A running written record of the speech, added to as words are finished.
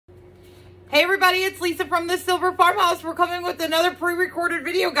Hey everybody, it's Lisa from the Silver Farmhouse. We're coming with another pre-recorded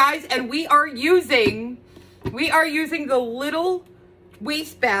video, guys, and we are using the little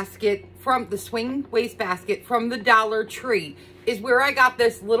wastebasket from the swing wastebasket from the Dollar Tree. Is where I got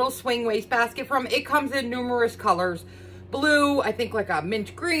this little swing wastebasket from. It comes in numerous colors. Blue, I think like a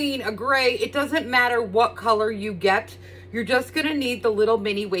mint green, a gray. It doesn't matter what color you get. You're just gonna need the little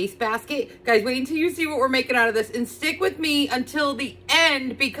mini wastebasket. Guys, wait until you see what we're making out of this and stick with me until the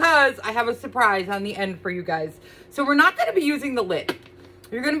end because I have a surprise on the end for you guys. So we're not gonna be using the lid.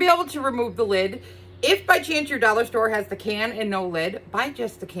 You're gonna be able to remove the lid. If by chance your dollar store has the can and no lid, buy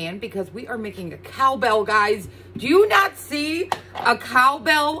just the can because we are making a cowbell, guys. Do you not see a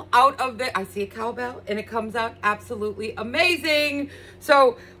cowbell out of the, I see a cowbell and it comes out absolutely amazing.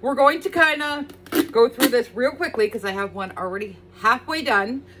 So we're going to kind of go through this real quickly because I have one already halfway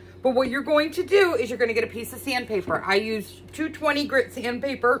done. But what you're going to do is you're going to get a piece of sandpaper. I use 220 grit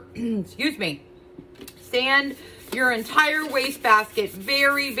sandpaper, excuse me. Sand your entire wastebasket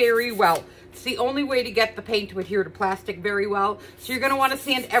very, very well. It's the only way to get the paint to adhere to plastic very well. So you're going to want to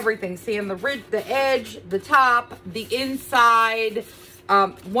sand everything. Sand the ridge, the edge, the top, the inside.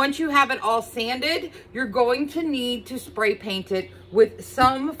 Once you have it all sanded, you're going to need to spray paint it with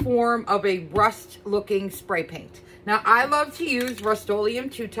some form of a rust looking spray paint. Now, I love to use Rust-Oleum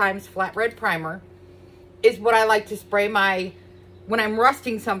 2x flat red primer is what I like to spray my, when I'm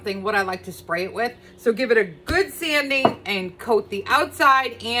rusting something, what I like to spray it with. So give it a good sanding and coat the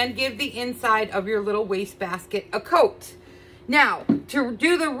outside and give the inside of your little wastebasket a coat. Now, to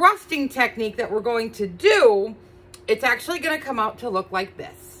do the rusting technique that we're going to do, it's actually going to come out to look like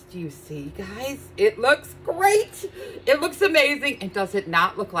this. Do you see, guys? It looks great. It looks amazing. And does it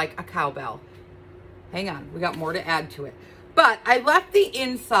not look like a cowbell? Hang on, we got more to add to it. But I left the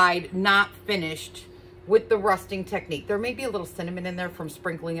inside not finished with the rusting technique. There may be a little cinnamon in there from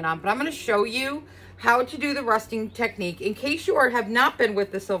sprinkling it on, but I'm going to show you how to do the rusting technique in case you have not been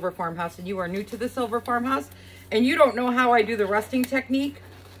with the Silver Farmhouse and you are new to the Silver Farmhouse and you don't know how I do the rusting technique.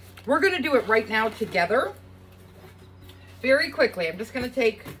 We're going to do it right now together very quickly. I'm just going to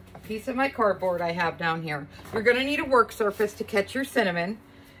take a piece of my cardboard I have down here. You're going to need a work surface to catch your cinnamon,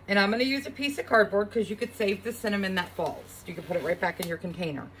 and I'm going to use a piece of cardboard because you could save the cinnamon that falls. You can put it right back in your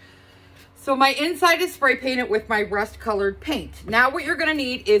container. So my inside is spray painted with my rust colored paint. Now what you're gonna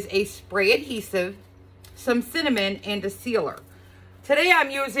need is a spray adhesive, some cinnamon, and a sealer. Today I'm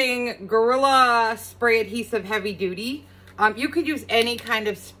using Gorilla Spray Adhesive Heavy Duty. You could use any kind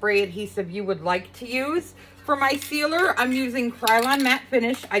of spray adhesive you would like to use. For my sealer, I'm using Krylon Matte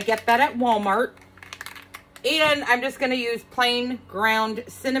Finish. I get that at Walmart. And I'm just gonna use plain ground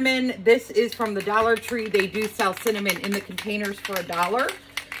cinnamon. This is from the Dollar Tree. They do sell cinnamon in the containers for $1.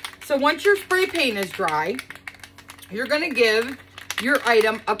 So once your spray paint is dry, you're going to give your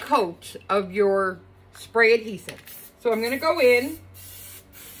item a coat of your spray adhesive. So I'm going to go in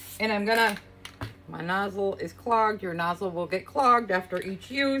and I'm going to, my nozzle is clogged. Your nozzle will get clogged after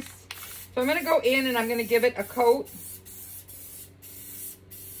each use. So I'm going to go in and I'm going to give it a coat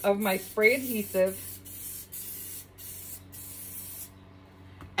of my spray adhesive.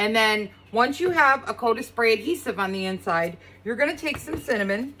 And then once you have a coat of spray adhesive on the inside, you're going to take some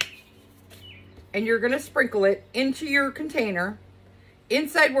cinnamon and you're going to sprinkle it into your container.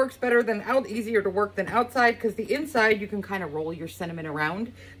 Inside works better than out, easier to work than outside because the inside you can kind of roll your cinnamon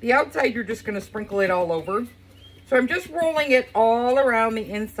around. The outside you're just going to sprinkle it all over. So I'm just rolling it all around the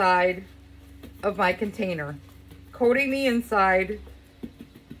inside of my container, coating the inside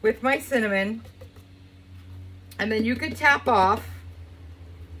with my cinnamon. And then you could tap off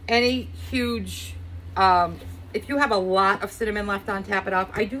any huge, if you have a lot of cinnamon left on, tap it off.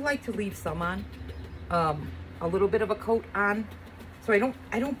 I do like to leave some on, a little bit of a coat on, so I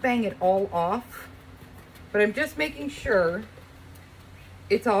don't bang it all off, but I'm just making sure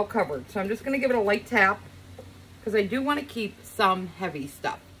it's all covered. So I'm just going to give it a light tap because I do want to keep some heavy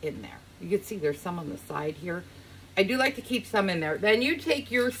stuff in there. You can see there's some on the side here. I do like to keep some in there. Then you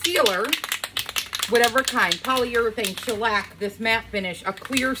take your sealer, whatever kind, polyurethane, shellac, this matte finish, a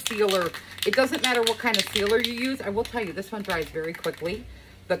clear sealer. It doesn't matter what kind of sealer you use. I will tell you, this one dries very quickly.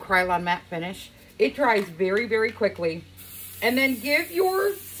 The Krylon Matte Finish. It dries very, very quickly. And then give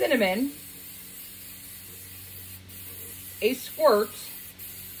your cinnamon a squirt,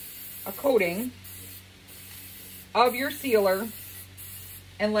 a coating of your sealer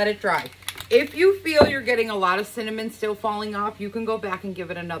and let it dry. If you feel you're getting a lot of cinnamon still falling off, you can go back and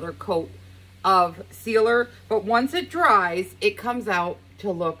give it another coat of sealer. But once it dries, it comes out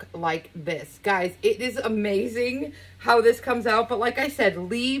to look like this. Guys, it is amazing how this comes out. But like I said,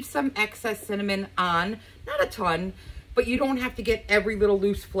 leave some excess cinnamon on. Not a ton, but you don't have to get every little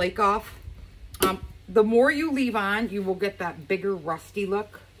loose flake off. The more you leave on, you will get that bigger rusty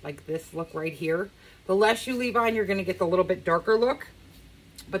look, like this look right here. The less you leave on, you're gonna get the little bit darker look.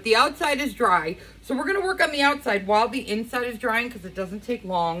 But the outside is dry, so we're gonna work on the outside while the inside is drying, because it doesn't take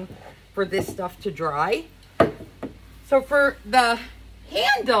long for this stuff to dry. So for the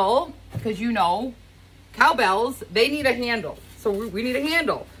handle, because you know, cowbells, they need a handle. So we need a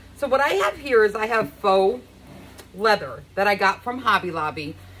handle. So what I have here is I have faux leather that I got from Hobby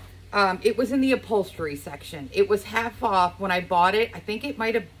Lobby. It was in the upholstery section. It was half off when I bought it. I think it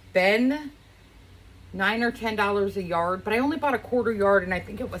might have been $9 or $10 a yard, but I only bought a quarter yard and I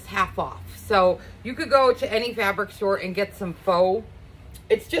think it was half off. So you could go to any fabric store and get some faux.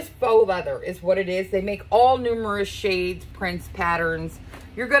 It's just faux leather is what it is. They make all numerous shades, prints, patterns.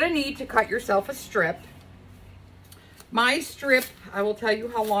 You're gonna need to cut yourself a strip. My strip, I will tell you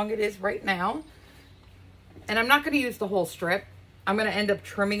how long it is right now. And I'm not gonna use the whole strip. I'm gonna end up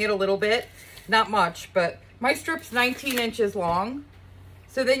trimming it a little bit, not much, but my strip's 19 inches long.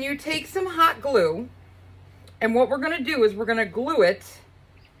 So then you take some hot glue, and what we're gonna do is we're gonna glue it,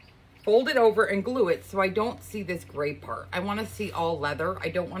 fold it over and glue it so I don't see this gray part. I wanna see all leather. I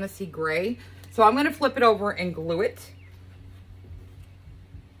don't wanna see gray. So I'm gonna flip it over and glue it.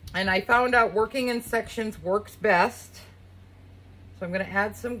 And I found out working in sections works best. So I'm gonna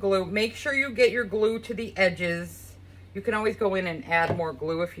add some glue. Make sure you get your glue to the edges. You can always go in and add more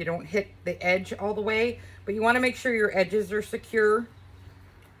glue if you don't hit the edge all the way, but you want to make sure your edges are secure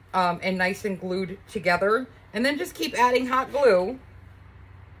and nice and glued together. And then just keep adding hot glue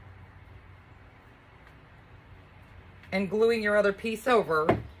and gluing your other piece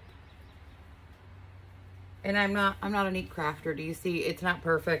over. And I'm not a neat crafter. Do you see? It's not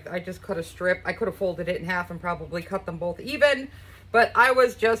perfect. I just cut a strip. I could have folded it in half and probably cut them both even, but I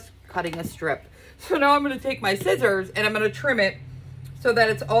was just cutting a strip. So now I'm going to take my scissors and I'm going to trim it so that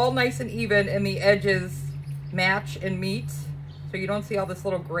it's all nice and even and the edges match and meet. So you don't see all this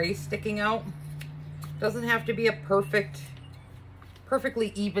little gray sticking out. Doesn't have to be a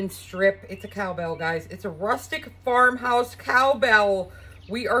perfectly even strip. It's a cowbell, guys. It's a rustic farmhouse cowbell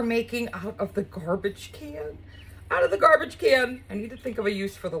we are making out of the garbage can. Out of the garbage can. I need to think of a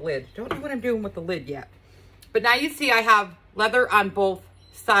use for the lid. Don't know what I'm doing with the lid yet. But now you see I have leather on both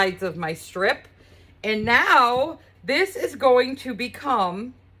sides of my strip. And now this is going to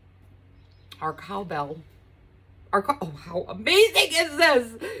become our cowbell. Oh, how amazing is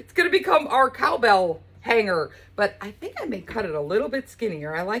this? It's going to become our cowbell hanger. But I think I may cut it a little bit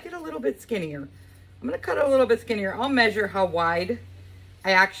skinnier. I like it a little bit skinnier. I'm going to cut it a little bit skinnier. I'll measure how wide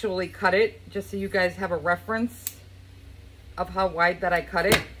I actually cut it, just so you guys have a reference of how wide that I cut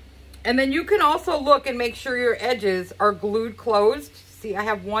it. And then you can also look and make sure your edges are glued closed. See, I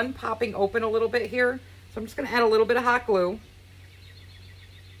have one popping open a little bit here. So I'm just going to add a little bit of hot glue.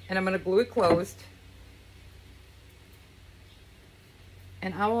 And I'm going to glue it closed.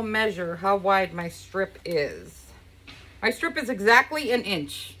 And I will measure how wide my strip is. My strip is exactly 1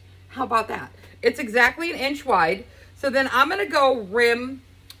 inch. How about that? It's exactly 1 inch wide. So then I'm going to go rim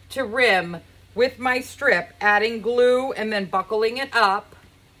to rim with my strip, adding glue and then buckling it up.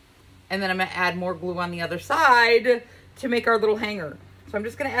 And then I'm going to add more glue on the other side to make our little hanger. So I'm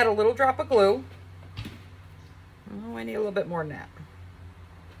just going to add a little drop of glue. Oh, I need a little bit more than that.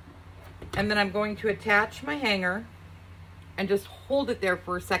 And then I'm going to attach my hanger and just hold it there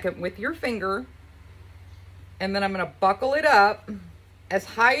for a second with your finger. And then I'm going to buckle it up as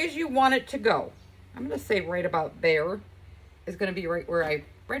high as you want it to go. I'm going to say right about there is going to be right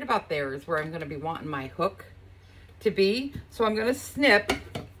about there is where I'm going to be wanting my hook to be. So I'm going to snip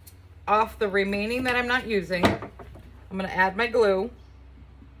off the remaining that I'm not using. I'm going to add my glue.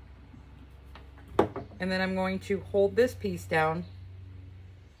 And then I'm going to hold this piece down.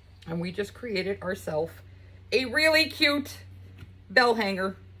 And we just created ourselves a really cute bell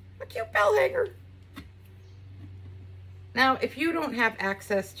hanger. A cute bell hanger. Now, if you don't have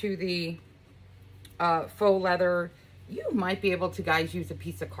access to the faux leather, you might be able to, guys, use a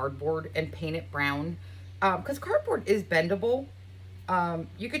piece of cardboard and paint it brown. Because cardboard is bendable.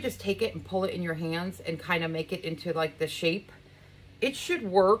 You could just take it and pull it in your hands and kind of make it into like the shape. It should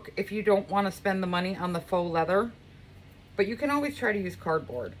work if you don't want to spend the money on the faux leather. But you can always try to use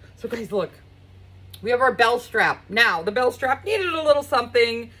cardboard. So guys, look. We have our bell strap. Now, the bell strap needed a little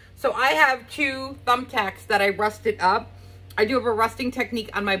something. So I have 2 thumbtacks that I rusted up. I do have a rusting technique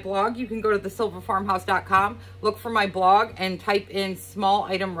on my blog. You can go to thesilverfarmhouse.com, look for my blog, and type in small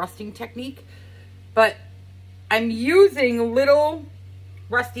item rusting technique. But I'm using little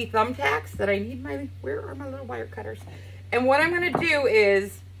rusty thumbtacks that I need where are my little wire cutters? And what I'm going to do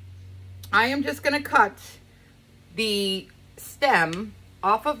is I am just going to cut the stem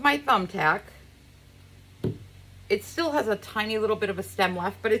off of my thumbtack It still has a tiny little bit of a stem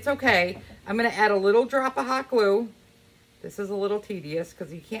left, but it's okay. I'm going to add a little drop of hot glue. This is a little tedious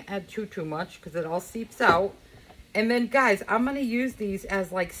because you can't add too much because it all seeps out. And then, guys, I'm going to use these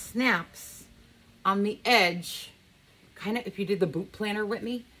as like snaps on the edge. Kind of if you did the boot planner with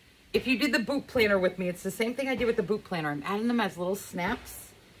me. If you did the boot planner with me, it's the same thing I did with the boot planner. I'm adding them as little snaps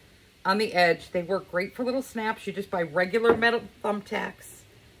on the edge. They work great for little snaps. You just buy regular metal thumbtacks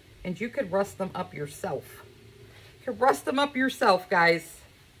and you could rust them up yourself. You could rust them up yourself, guys.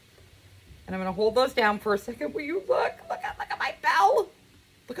 And I'm going to hold those down for a second. Will you look? Look at my bell.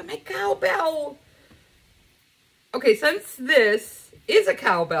 Look at my cowbell. Okay, since this is a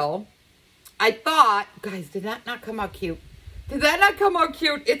cowbell, I thought, guys, did that not come out cute? Did that not come out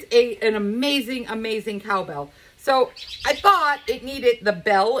cute? It's an amazing, amazing cowbell. So I thought it needed the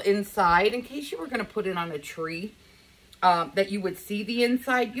bell inside in case you were going to put it on a tree that you would see the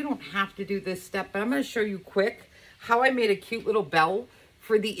inside. You don't have to do this step, but I'm going to show you quick how I made a cute little bell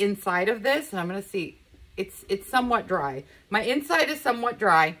for the inside of this. And I'm going to see, it's somewhat dry. My inside is somewhat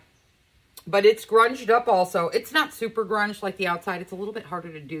dry, but it's grunged up also. It's not super grunged like the outside. It's a little bit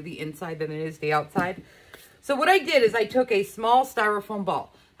harder to do the inside than it is the outside. So what I did is I took a small styrofoam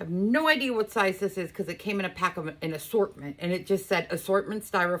ball. I have no idea what size this is because it came in a pack of an assortment and it just said assortment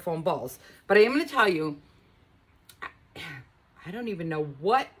styrofoam balls. But I am going to tell you, I don't even know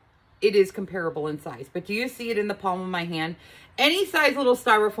what it is comparable in size, but do you see it in the palm of my hand? Any size little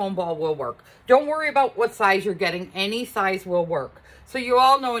styrofoam ball will work. Don't worry about what size you're getting. Any size will work. So you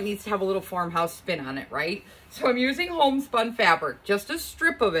all know it needs to have a little farmhouse spin on it, right? So I'm using homespun fabric, just a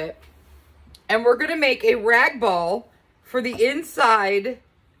strip of it. And we're going to make a rag ball for the inside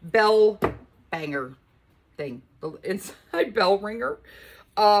bell banger thing. The inside bell ringer.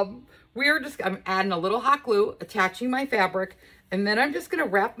 I'm adding a little hot glue, attaching my fabric. And then I'm just going to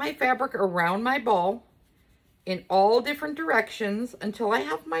wrap my fabric around my ball in all different directions until I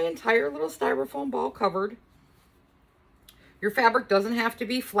have my entire little styrofoam ball covered. Your fabric doesn't have to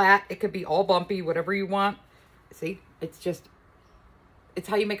be flat. It could be all bumpy, whatever you want. See, it's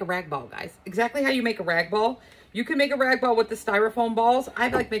how you make a rag ball, guys. Exactly how you make a rag ball. You can make a rag ball with the styrofoam balls. I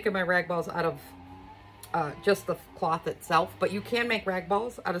like making my rag balls out of just the cloth itself, but you can make rag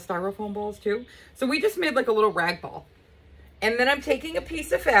balls out of styrofoam balls too. So we just made like a little rag ball. And then I'm taking a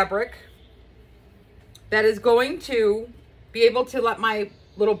piece of fabric that is going to be able to let my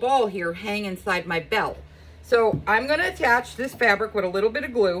little ball here hang inside my bell. So I'm going to attach this fabric with a little bit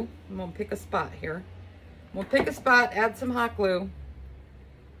of glue. I'm going to pick a spot here. I'm going to pick a spot, add some hot glue,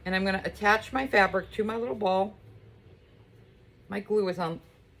 and I'm going to attach my fabric to my little ball. My glue is on,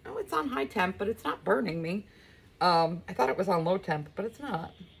 oh, it's on high temp, but it's not burning me. I thought it was on low temp, but it's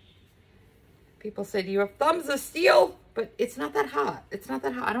not. People say, do you have thumbs of steel? But it's not that hot. It's not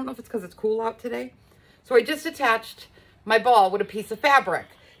that hot. I don't know if it's because it's cool out today. So I just attached my ball with a piece of fabric.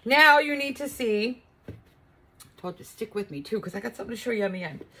 Now you need to see, I told you to stick with me too, because I got something to show you on the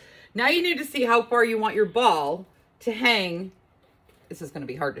end. Now you need to see how far you want your ball to hang. This is going to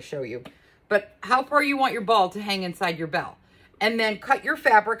be hard to show you, but how far you want your ball to hang inside your bell. And then cut your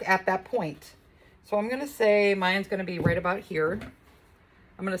fabric at that point. So I'm going to say mine's going to be right about here.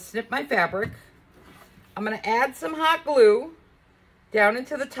 I'm going to snip my fabric. I'm going to add some hot glue down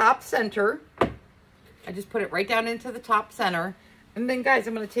into the top center. I just put it right down into the top center. And then, guys,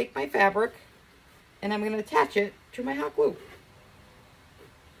 I'm going to take my fabric and I'm going to attach it to my hot glue.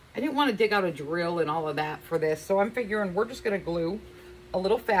 I didn't want to dig out a drill and all of that for this, so I'm figuring we're just going to glue a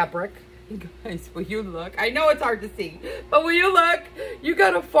little fabric. And guys, will you look? I know it's hard to see, but will you look? You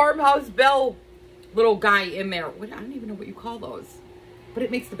got a farmhouse bell little guy in there. I don't even know what you call those, but it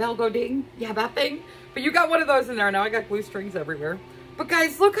makes the bell go ding. Yeah, that thing. But you got one of those in there. Now I got glue strings everywhere. But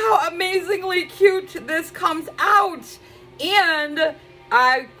guys, look how amazingly cute this comes out. And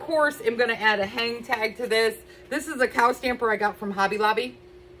I, of course, am going to add a hang tag to this. This is a cow stamper I got from Hobby Lobby.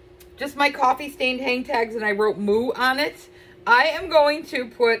 Just my coffee stained hang tags, and I wrote moo on it. I am going to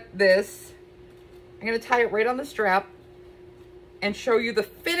put this, I'm going to tie it right on the strap and show you the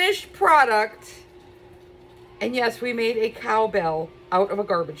finished product. And yes, we made a cowbell out of a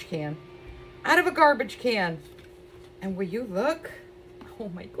garbage can. Out of a garbage can. And will you look? Oh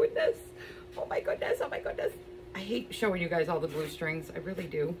my goodness. Oh my goodness. Oh my goodness. I hate showing you guys all the glue strings. I really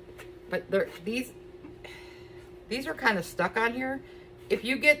do. But these are kind of stuck on here. If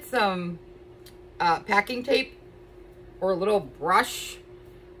you get some packing tape or a little brush,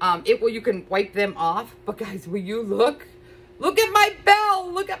 you can wipe them off. But guys, will you look? Look at my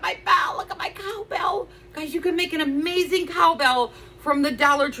bell. Look at my bell. Look at my cowbell. Guys, you can make an amazing cowbell from the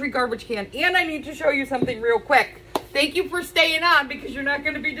Dollar Tree garbage can. And I need to show you something real quick. Thank you for staying on because you're not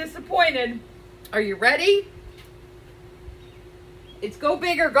going to be disappointed. Are you ready? It's go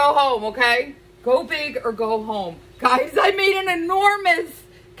big or go home, okay? Go big or go home. Guys, I made an enormous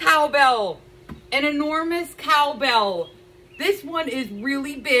cowbell. An enormous cowbell. This one is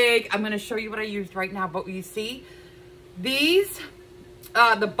really big. I'm going to show you what I used right now. But you see, these,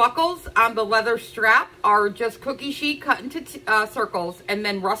 the buckles on the leather strap are just cookie sheet cut into circles and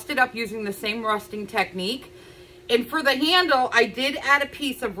then rusted up using the same rusting technique. And for the handle, I did add a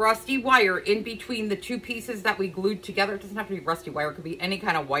piece of rusty wire in between the two pieces that we glued together. It doesn't have to be rusty wire. It could be any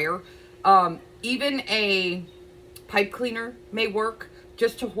kind of wire. Even a pipe cleaner may work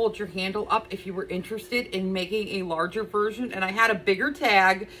just to hold your handle up if you were interested in making a larger version. And I had a bigger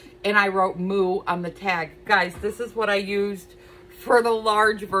tag and I wrote moo on the tag. Guys, this is what I used for the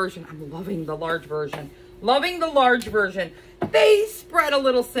large version. I'm loving the large version. Loving the large version. They spread a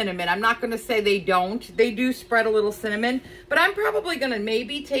little cinnamon. I'm not going to say they don't. They do spread a little cinnamon. But I'm probably going to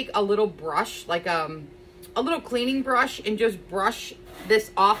maybe take a little brush, like a little cleaning brush, and just brush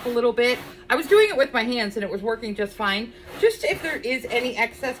this off a little bit. I was doing it with my hands and it was working just fine. Just if there is any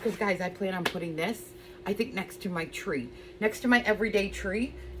excess, because guys, I plan on putting this, I think next to my tree. Next to my everyday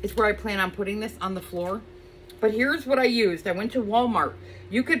tree is where I plan on putting this on the floor. But here's what I used. I went to Walmart.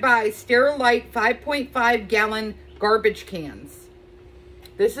 You could buy Sterilite 5.5 gallon garbage cans.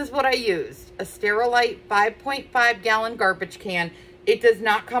 This is what I used. A Sterilite 5.5 gallon garbage can. It does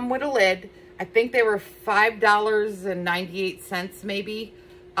not come with a lid. I think they were $5.98 maybe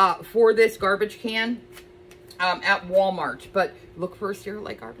for this garbage can at Walmart. But look for a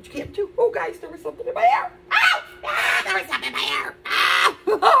Sterilite garbage can too. Oh, guys, there was something in my hair. Oh, there was something in my hair.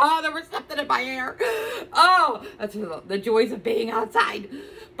 Oh, there was something in my hair. Oh, that's the joys of being outside.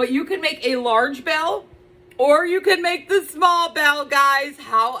 But you can make a large bell or you can make the small bell, guys.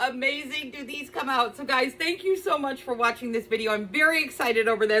 How amazing do these come out? So, guys, thank you so much for watching this video. I'm very excited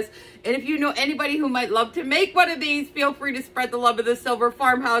over this. And if you know anybody who might love to make one of these, feel free to spread the love of the Silver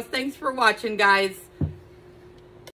Farmhouse. Thanks for watching, guys.